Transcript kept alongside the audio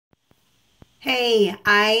Hey,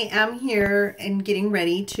 I am here and getting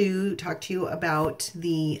ready to talk to you about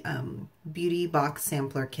the Beauty Box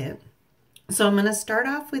Sampler Kit. So I'm going to start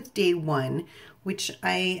off with day one, which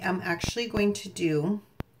I am actually going to do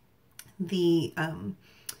I'm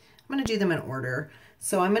going to do them in order.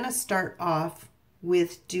 So I'm going to start off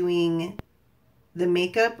with doing the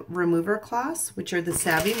makeup remover cloths, which are the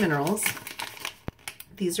Savvy Minerals.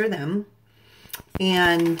 These are them.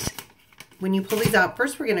 And when you pull these out,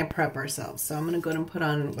 first we're going to prep ourselves. So I'm going to go ahead and put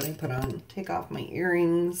on what I put on. Take off my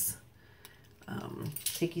earrings,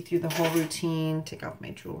 take you through the whole routine, take off my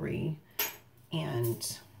jewelry.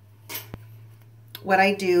 And what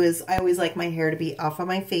I do is I always like my hair to be off of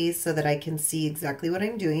my face so that I can see exactly what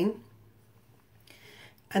I'm doing.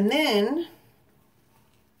 And then,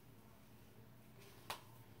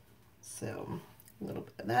 so a little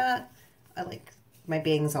bit of that. I like, my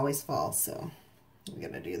bangs always fall, so I'm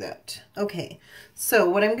going to do that. Okay, so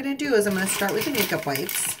what I'm going to do is I'm going to start with the makeup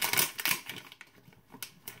wipes.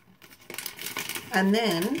 And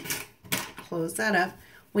then close that up.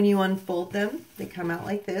 When you unfold them, they come out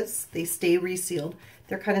like this. They stay resealed.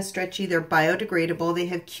 They're kind of stretchy. They're biodegradable. They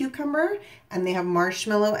have cucumber and they have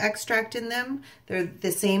marshmallow extract in them. They're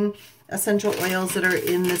the same essential oils that are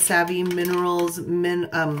in the Savvy Minerals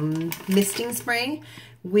misting spray,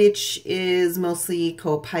 which is mostly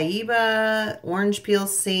copaiba, orange peel,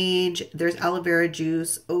 sage. There's aloe vera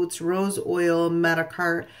juice, oats, rose oil,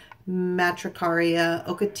 matricaria,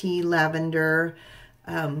 oca tea, lavender.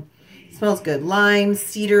 Smells good. Lime,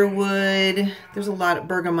 cedar wood. There's a lot of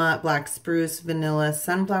bergamot, black spruce, vanilla,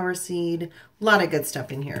 sunflower seed. A lot of good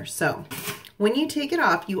stuff in here. So when you take it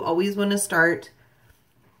off, you always want to start,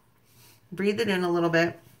 breathe it in a little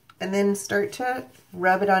bit, and then start to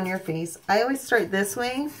rub it on your face. I always start this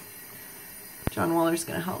way. John Waller's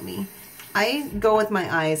going to help me. I go with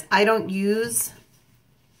my eyes. I don't use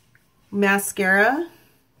mascara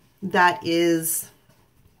that is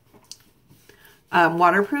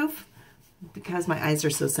waterproof because my eyes are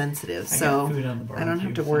so sensitive. So I don't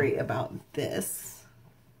have to worry about this.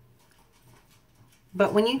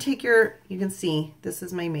 But when you take you can see, this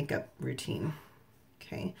is my makeup routine.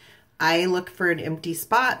 Okay. I look for an empty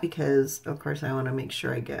spot because, of course, I want to make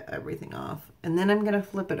sure I get everything off. And then I'm going to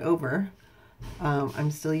flip it over. I'm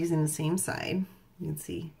still using the same side. You can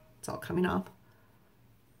see it's all coming off.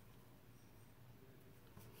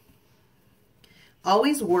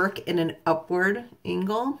 Always work in an upward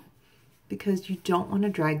angle because you don't want to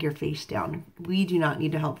drag your face down. We do not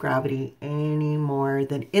need to help gravity any more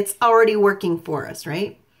than it's already working for us,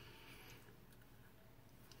 right?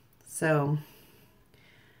 So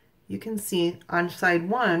you can see on side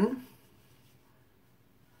one,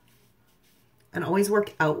 and always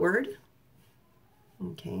work outward.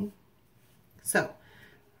 Okay, so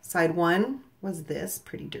side one was this,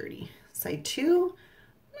 pretty dirty. Side two,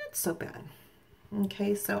 not so bad.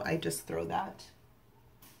 Okay, so I just throw that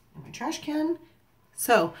in my trash can.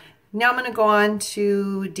 So now I'm going to go on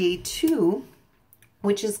to day two,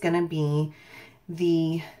 which is going to be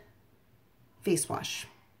the face wash,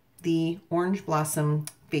 the Orange Blossom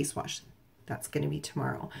face wash. That's going to be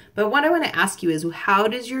tomorrow. But what I want to ask you is, how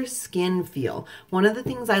does your skin feel? One of the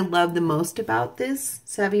things I love the most about this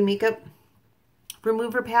Savvy makeup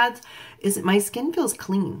remover pads is that my skin feels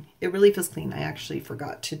clean. It really feels clean. I actually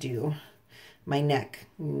forgot to do my neck.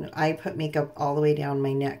 I put makeup all the way down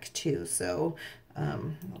my neck too, so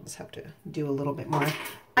I'll just have to do a little bit more.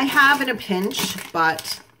 I have in a pinch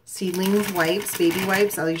bought Seedlings wipes, baby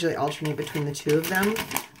wipes. I'll usually alternate between the two of them.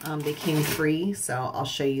 They came free, so I'll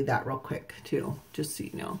show you that real quick too, just so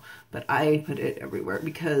you know. But I put it everywhere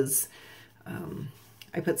because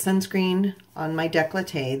I put sunscreen on my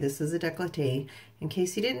décolleté. This is a décolleté. In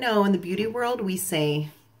case you didn't know, in the beauty world, we say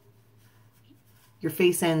your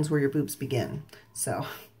face ends where your boobs begin. So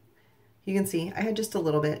you can see I had just a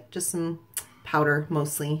little bit, just some powder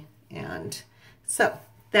mostly. And so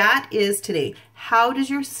that is today. How does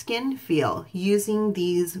your skin feel using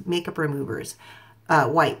these makeup removers,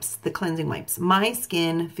 wipes, the cleansing wipes? My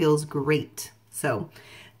skin feels great. So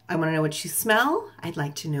I want to know what you smell. I'd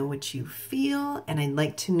like to know what you feel. And I'd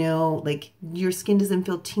like to know, like, your skin doesn't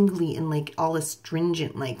feel tingly and like all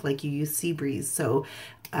astringent like you use Seabreeze. So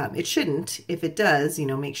it shouldn't. If it does, you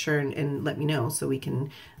know, make sure and let me know so we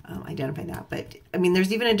can identify that. But I mean,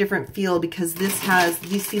 there's even a different feel because this has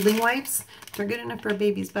these Seedling wipes. They're good enough for a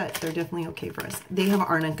baby's butt. They're definitely okay for us. They have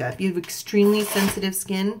arnica. If you have extremely sensitive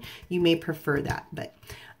skin, you may prefer that. But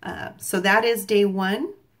so that is day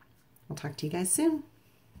one. I'll talk to you guys soon.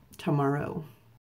 Tomorrow.